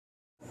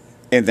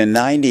In the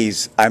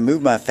 90s, I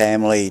moved my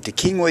family to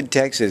Kingwood,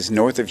 Texas,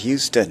 north of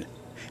Houston,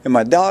 and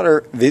my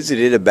daughter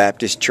visited a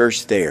Baptist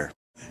church there.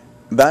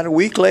 About a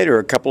week later,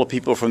 a couple of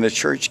people from the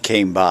church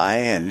came by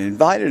and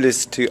invited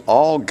us to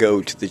all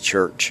go to the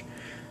church.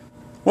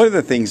 One of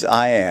the things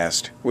I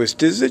asked was,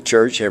 does the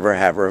church ever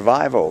have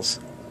revivals?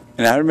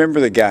 And I remember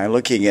the guy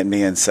looking at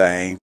me and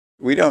saying,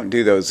 we don't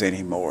do those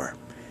anymore.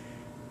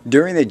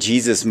 During the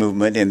Jesus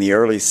movement in the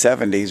early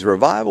 70s,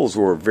 revivals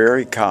were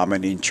very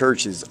common in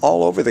churches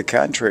all over the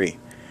country.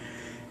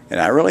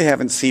 And I really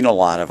haven't seen a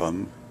lot of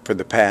them for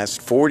the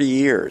past 40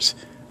 years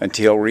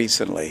until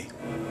recently.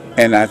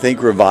 And I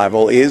think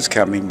revival is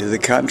coming to the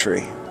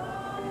country.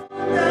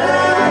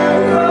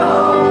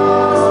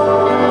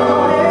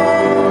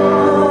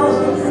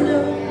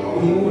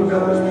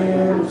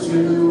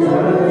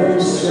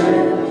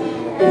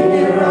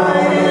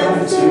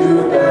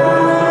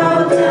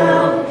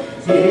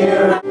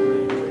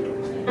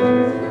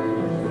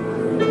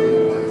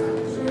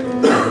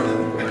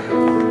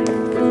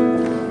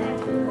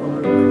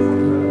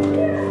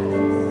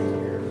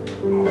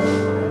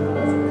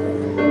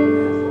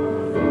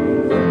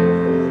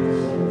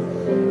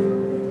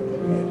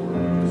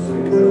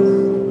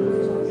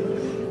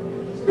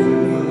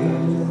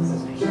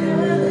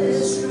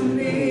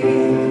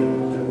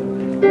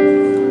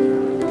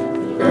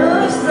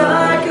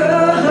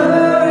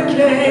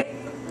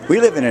 We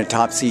live in a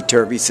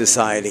topsy-turvy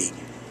society.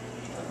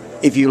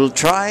 If you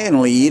try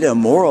and lead a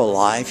moral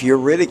life, you're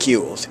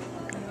ridiculed.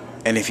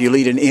 And if you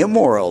lead an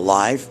immoral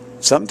life,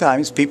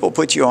 sometimes people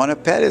put you on a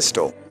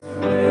pedestal.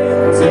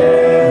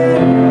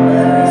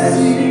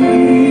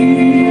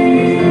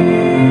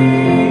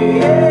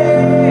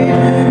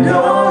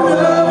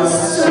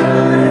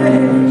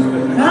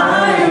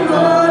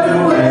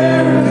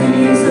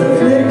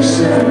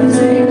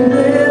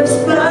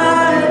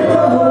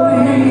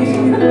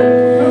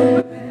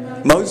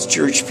 Most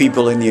church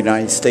people in the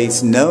United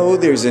States know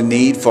there's a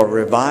need for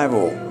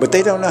revival, but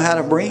they don't know how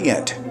to bring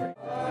it.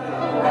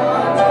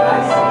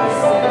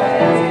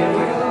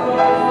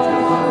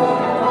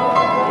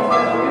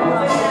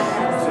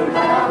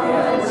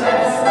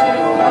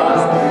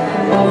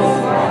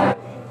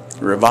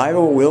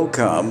 Revival will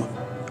come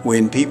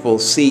when people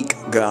seek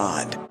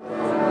God.